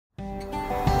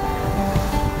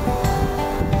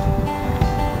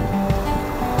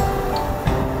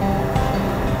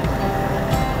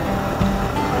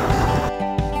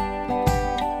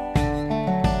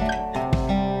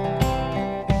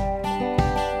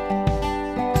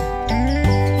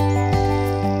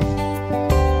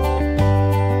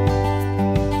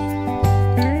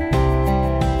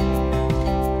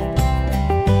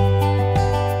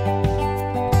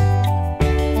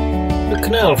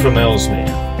from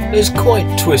Ellesmere is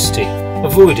quite twisty,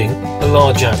 avoiding a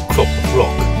large outcrop of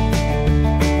rock.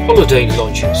 Holiday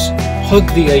lodges hug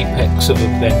the apex of a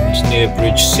bend near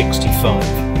Bridge 65,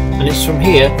 and it's from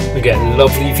here we get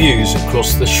lovely views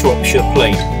across the Shropshire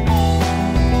Plain.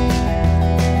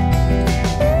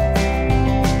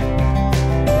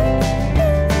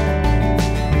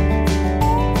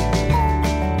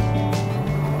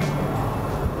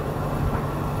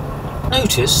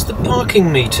 Notice the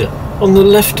parking meter on the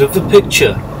left of the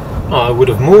picture. I would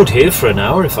have moored here for an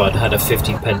hour if I'd had a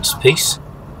 50p piece.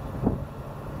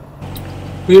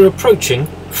 We are approaching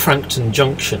Frankton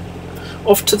Junction.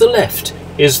 Off to the left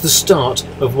is the start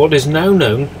of what is now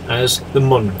known as the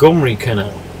Montgomery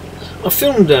Canal. I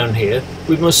filmed down here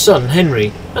with my son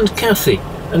Henry and Kathy,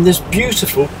 and this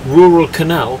beautiful rural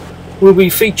canal will be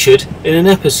featured in an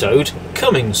episode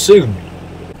coming soon.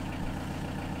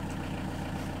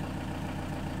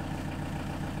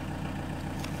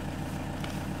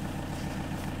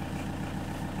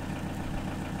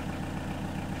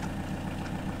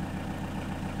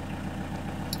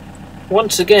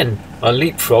 Once again I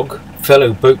leapfrog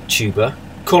fellow boat tuber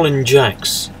Colin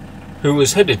Jacks, who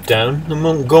was headed down the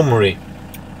Montgomery.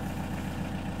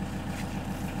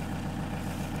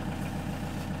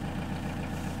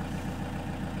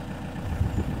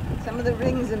 Some of the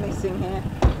rings are missing here.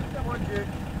 Come on, Jake.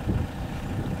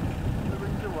 The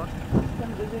rings are what? Some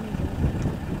of the rings are missing.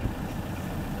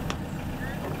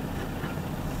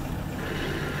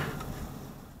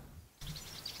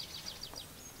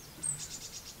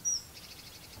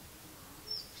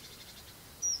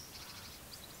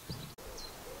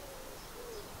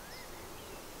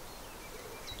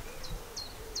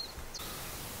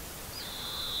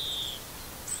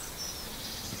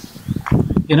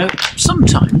 You know,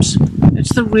 sometimes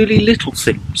it's the really little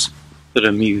things that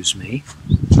amuse me,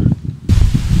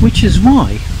 which is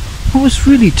why I was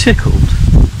really tickled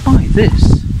by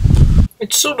this.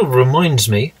 It sort of reminds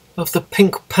me of the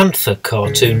Pink Panther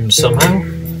cartoon somehow.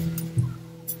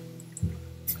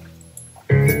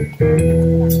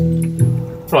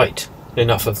 Right,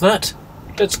 enough of that,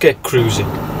 let's get cruising.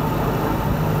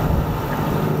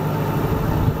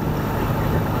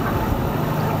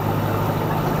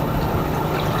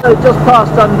 Just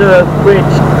passed under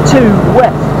Bridge 2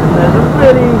 West, and there's a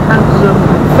really handsome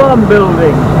farm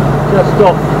building just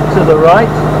off to the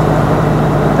right.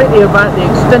 Pity about the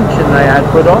extension they had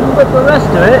put on, but the rest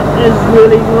of it is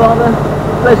really rather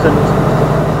pleasant.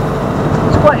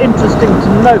 It's quite interesting to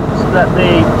note that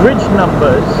the bridge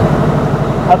numbers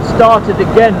have started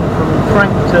again from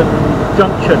Frankton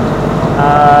Junction,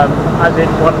 as in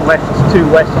 1 West, 2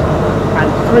 West and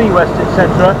 3 West,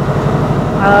 etc.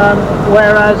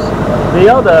 Whereas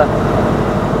the other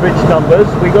bridge numbers,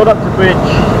 we got up to bridge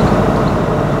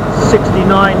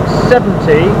 69,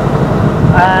 70,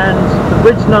 and the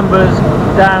bridge numbers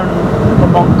down the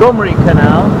Montgomery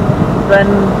Canal then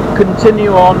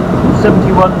continue on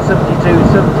 71, 72,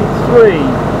 73.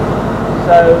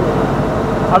 So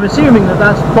I'm assuming that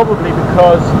that's probably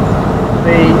because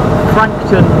the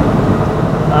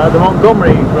the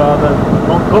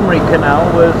Montgomery Canal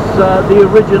was the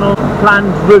original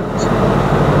planned route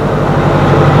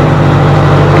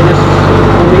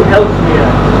for the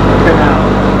Ellesmere Canal.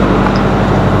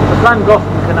 The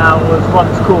Llangollen Canal was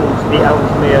once called the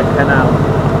Ellesmere Canal.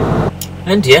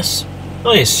 And yes,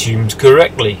 I assumed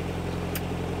correctly.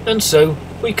 And so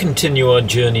we continue our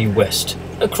journey west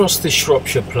across the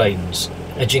Shropshire Plains,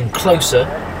 edging closer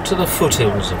to the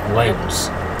foothills of Wales.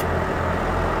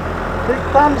 Big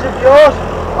fans of yours?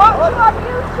 What was on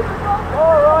YouTube?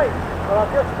 Alright, well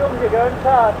I've just filmed you going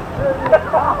past. Keep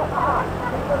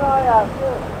an eye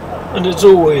out. And it's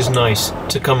always nice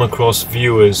to come across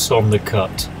viewers on the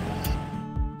cut.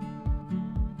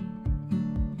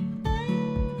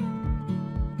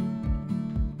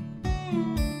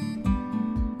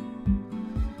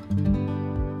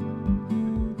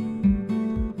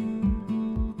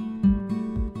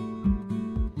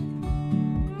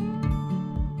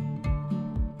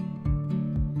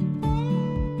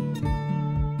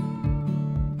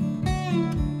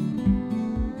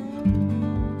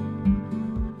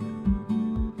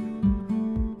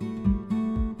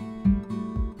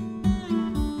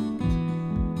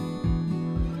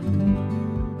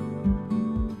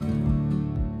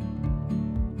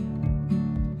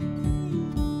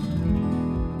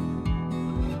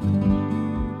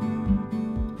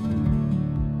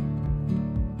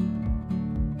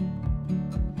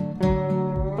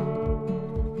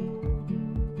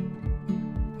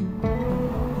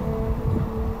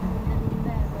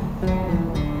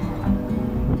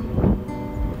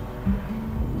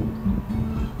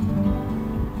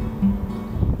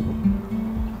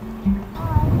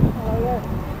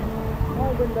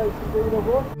 windows to breathe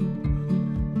off.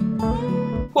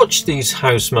 Watch these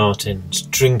house martins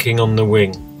drinking on the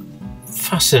wing.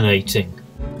 Fascinating.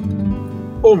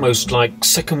 Almost like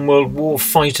Second World War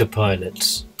fighter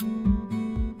pilots.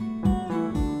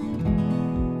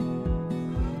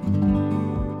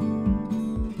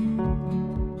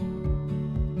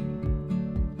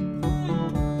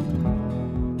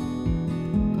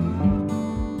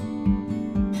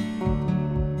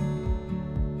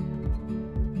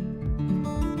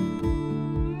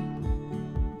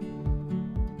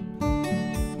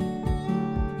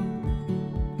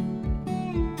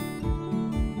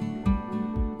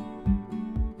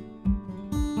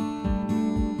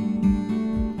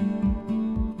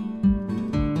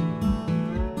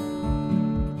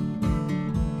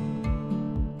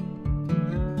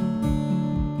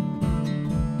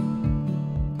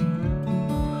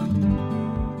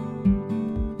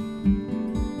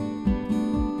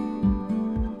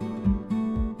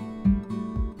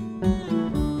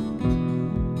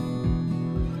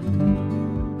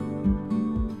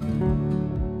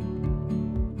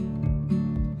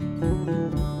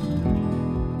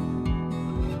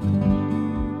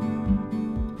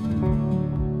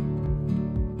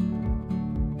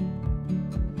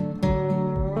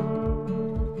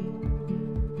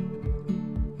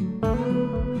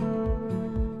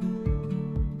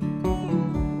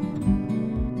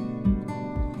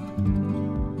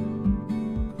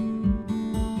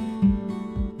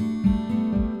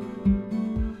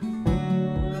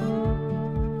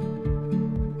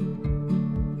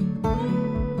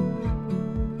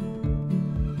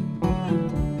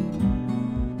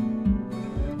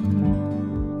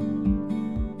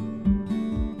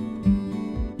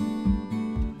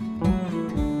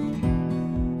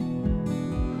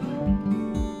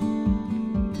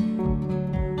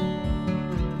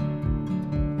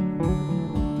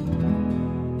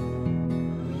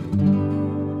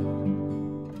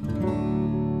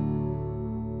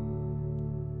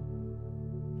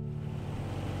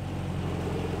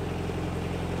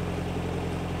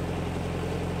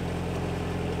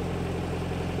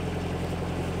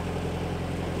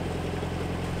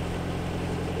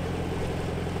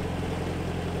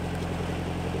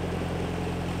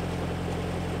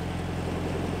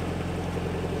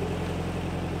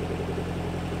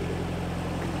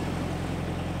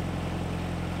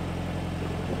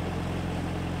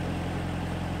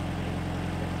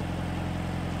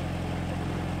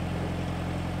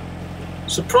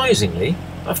 Surprisingly,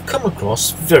 I've come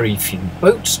across very few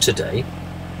boats today.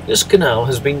 This canal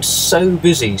has been so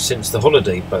busy since the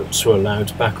holiday boats were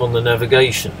allowed back on the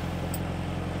navigation.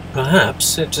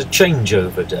 Perhaps it's a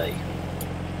changeover day.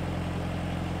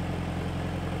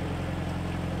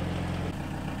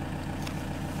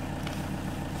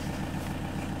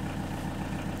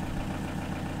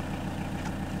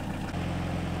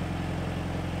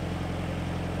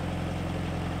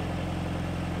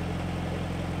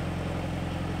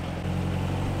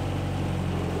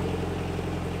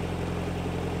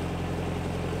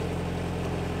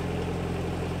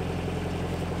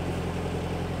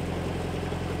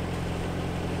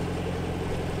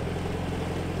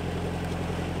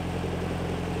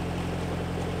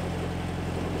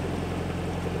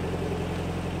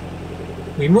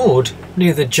 We moored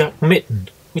near the Jack Mitten,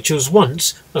 which was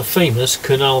once a famous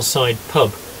canal-side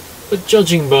pub, but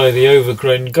judging by the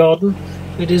overgrown garden,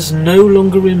 it is no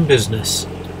longer in business.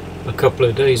 A couple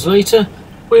of days later,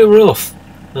 we were off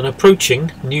and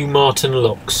approaching New Marton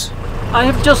Locks. I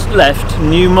have just left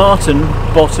New Marton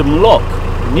Bottom Lock.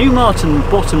 New Marton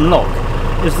Bottom Lock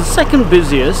is the second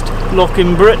busiest lock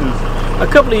in Britain. A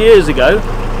couple of years ago,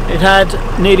 it had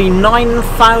nearly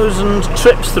 9,000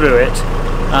 trips through it.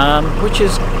 Which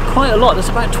is quite a lot. That's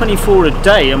about 24 a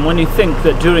day, and when you think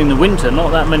that during the winter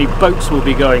not that many boats will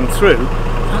be going through,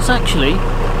 that's actually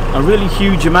a really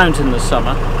huge amount in the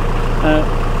summer.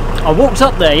 I walked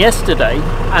up there yesterday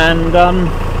and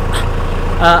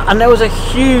there was a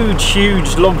huge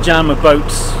logjam of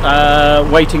boats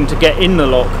waiting to get in the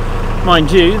lock.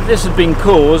 Mind you, this had been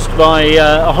caused by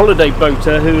a holiday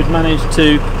boater who had managed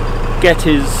to get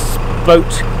his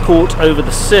boat caught over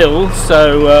the sill,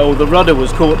 so or the rudder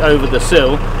was caught over the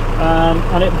sill,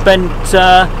 and it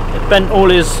bent all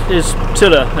his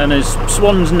tiller and his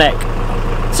Swan's neck.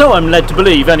 So I'm led to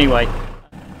believe, anyway.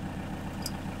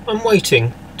 I'm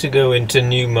waiting to go into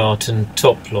New Marton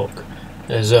Top Lock.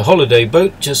 There's a holiday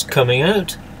boat just coming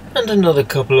out, and another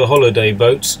couple of holiday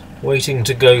boats waiting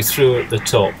to go through at the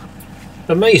top.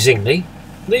 Amazingly,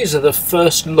 these are the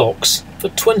first locks for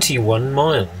 21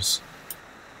 miles.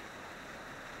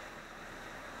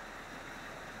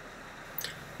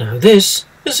 Now this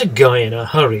is a guy in a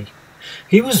hurry.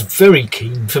 He was very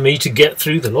keen for me to get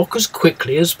through the lock as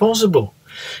quickly as possible.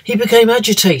 He became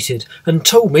agitated and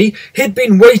told me he'd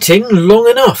been waiting long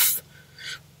enough.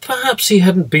 Perhaps he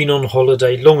hadn't been on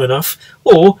holiday long enough,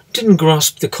 or didn't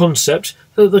grasp the concept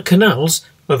that the canals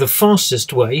are the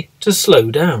fastest way to slow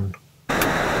down.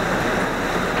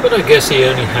 But I guess he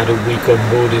only had a week on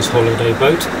board his holiday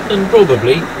boat and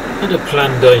probably had a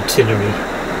planned itinerary.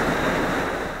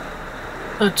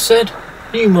 That said,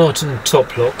 Newmarton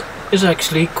Toplock is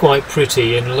actually quite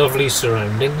pretty in lovely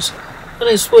surroundings, and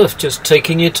it's worth just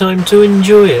taking your time to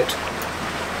enjoy it.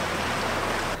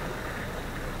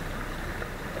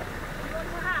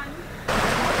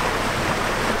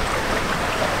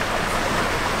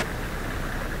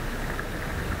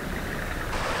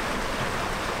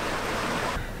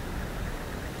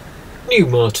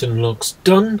 Newmarton Lock's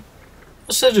done.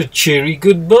 I said a cheery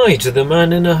goodbye to the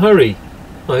man in a hurry.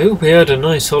 I hope he had a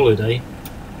nice holiday.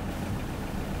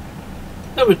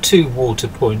 There are 2 water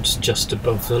points just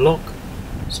above the lock,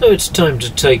 so it's time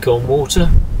to take on water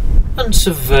and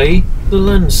survey the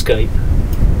landscape.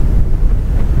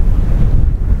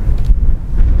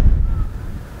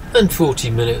 And 40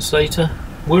 minutes later,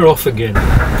 we're off again.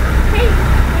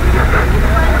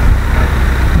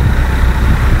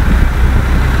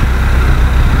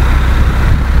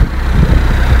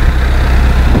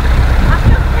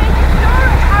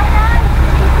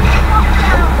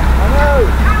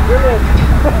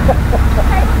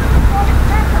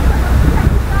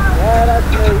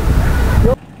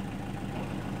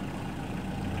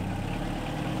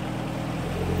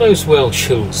 Those Welsh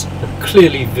hills are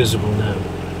clearly visible now,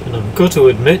 and I've got to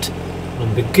admit,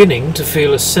 I'm beginning to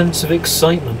feel a sense of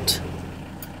excitement.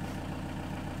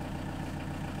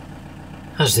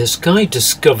 Has this guy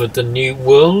discovered the new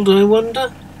world, I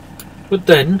wonder? But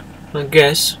then, I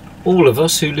guess, all of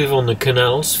us who live on the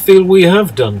canals feel we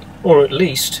have done, or at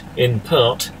least, in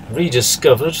part,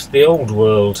 rediscovered the old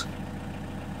world.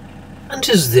 And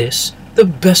is this the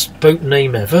best boat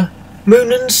name ever?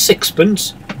 Moon and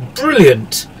Sixpence?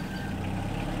 Brilliant!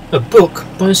 A book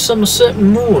by Somerset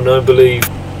Maugham, I believe.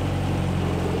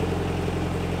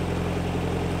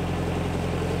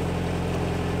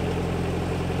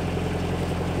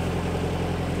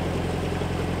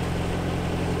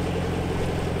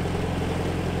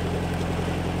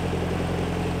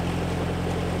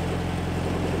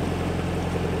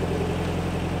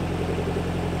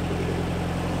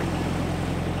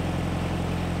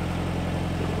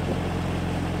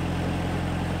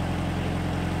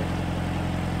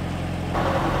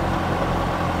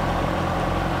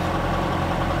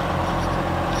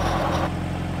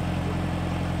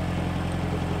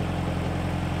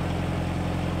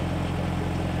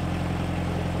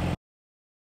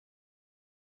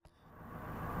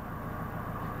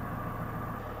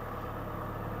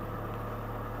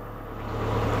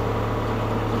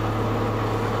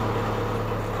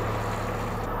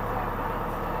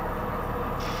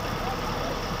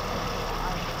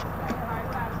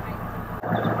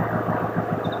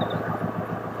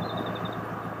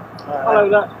 Hello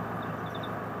there.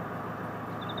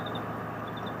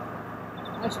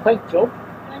 Nice paint job.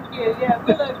 Thank you. Yeah,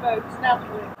 willow boats,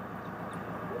 naturally.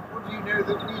 What do you know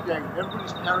that we don't?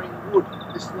 Everybody's carrying wood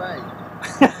this way.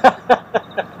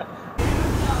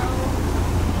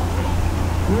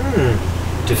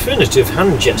 Definitive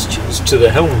hand gestures to the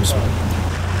helmsman.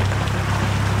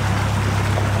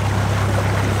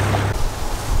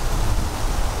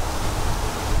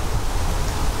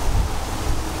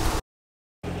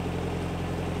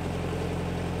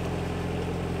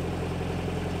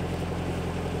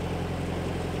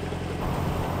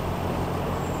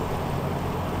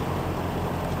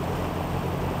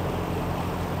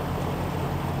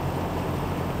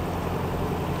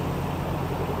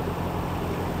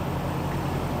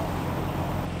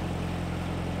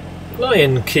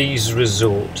 Lion Keys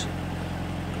Resort.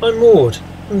 I moored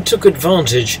and took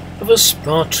advantage of a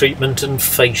spa treatment and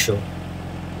facial.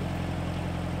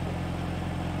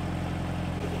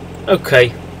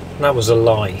 Okay, that was a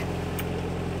lie.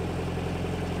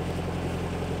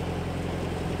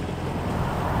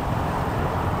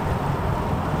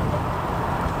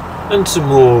 And some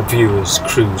more viewers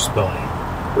cruised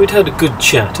by. We'd had a good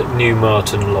chat at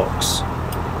Newmarton Locks.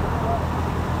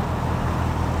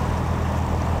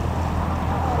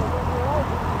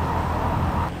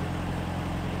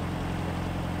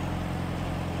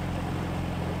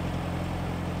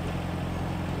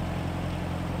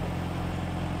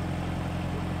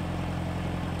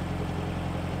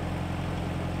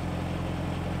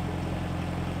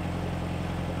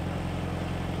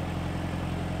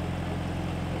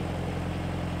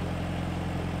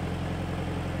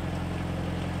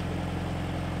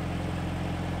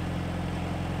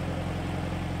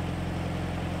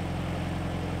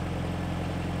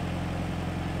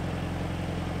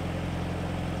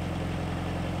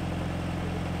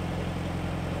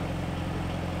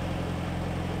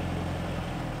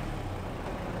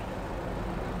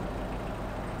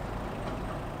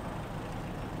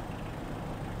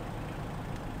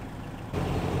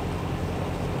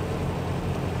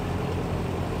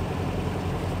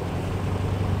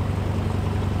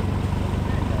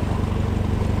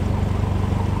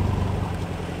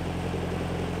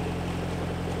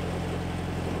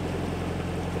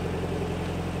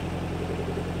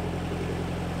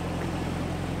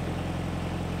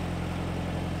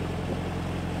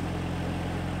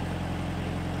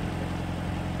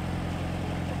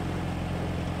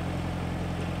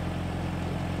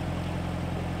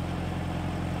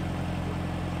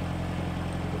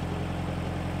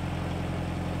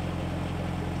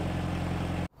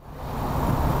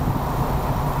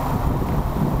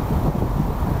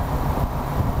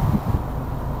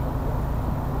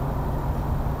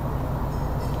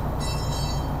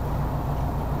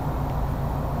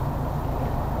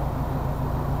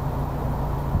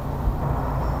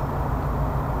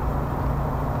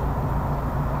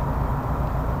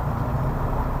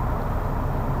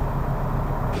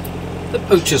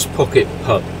 Poacher's Pocket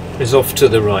pub is off to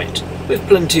the right, with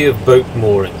plenty of boat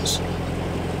moorings.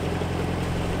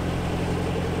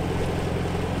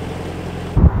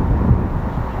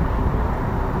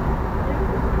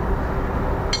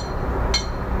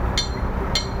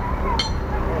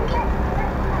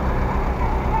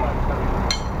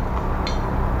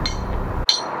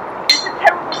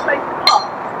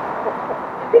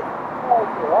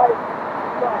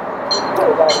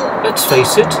 Let's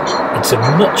face it, it's a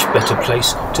much better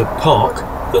place to park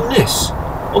than this,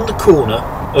 on the corner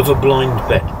of a blind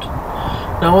bend.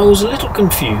 Now I was a little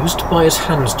confused by his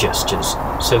hand gestures,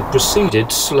 so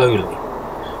proceeded slowly.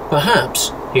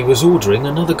 Perhaps he was ordering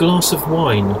another glass of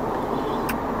wine.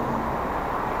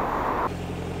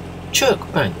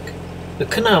 Chirk Bank. The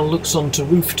canal looks onto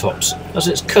rooftops as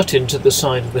it's cut into the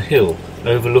side of the hill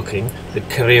overlooking the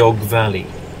Ceiriog Valley.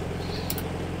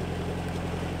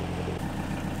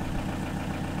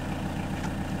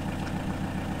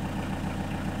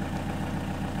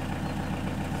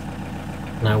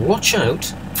 Now watch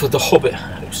out for the Hobbit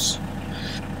house.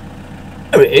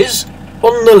 There it is,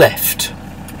 on the left.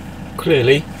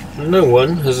 Clearly, no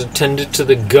one has attended to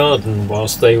the garden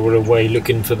whilst they were away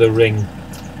looking for the ring.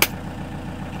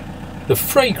 The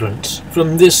fragrance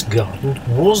from this garden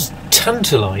was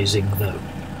tantalising though.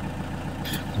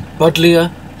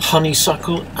 Buddleia,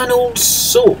 honeysuckle and all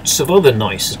sorts of other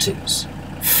niceties.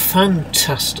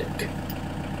 Fantastic.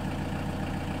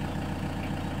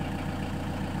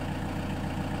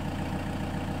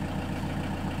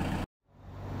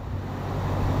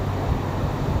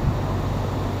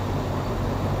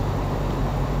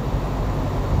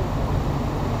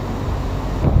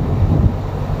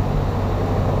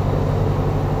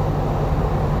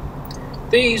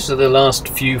 These are the last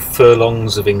few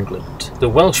furlongs of England. The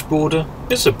Welsh border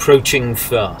is approaching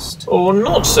fast, or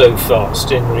not so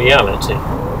fast in reality.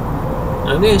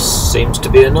 Now this seems to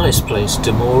be a nice place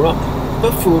to moor up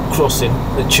before crossing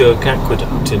the Chirk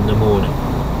Aqueduct in the morning.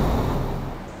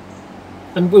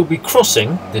 And we'll be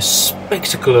crossing this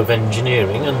spectacle of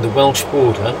engineering and the Welsh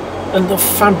border and the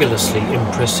fabulously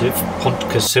impressive Pont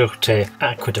Cyrt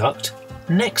Aqueduct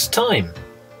next time.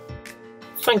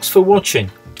 Thanks for watching.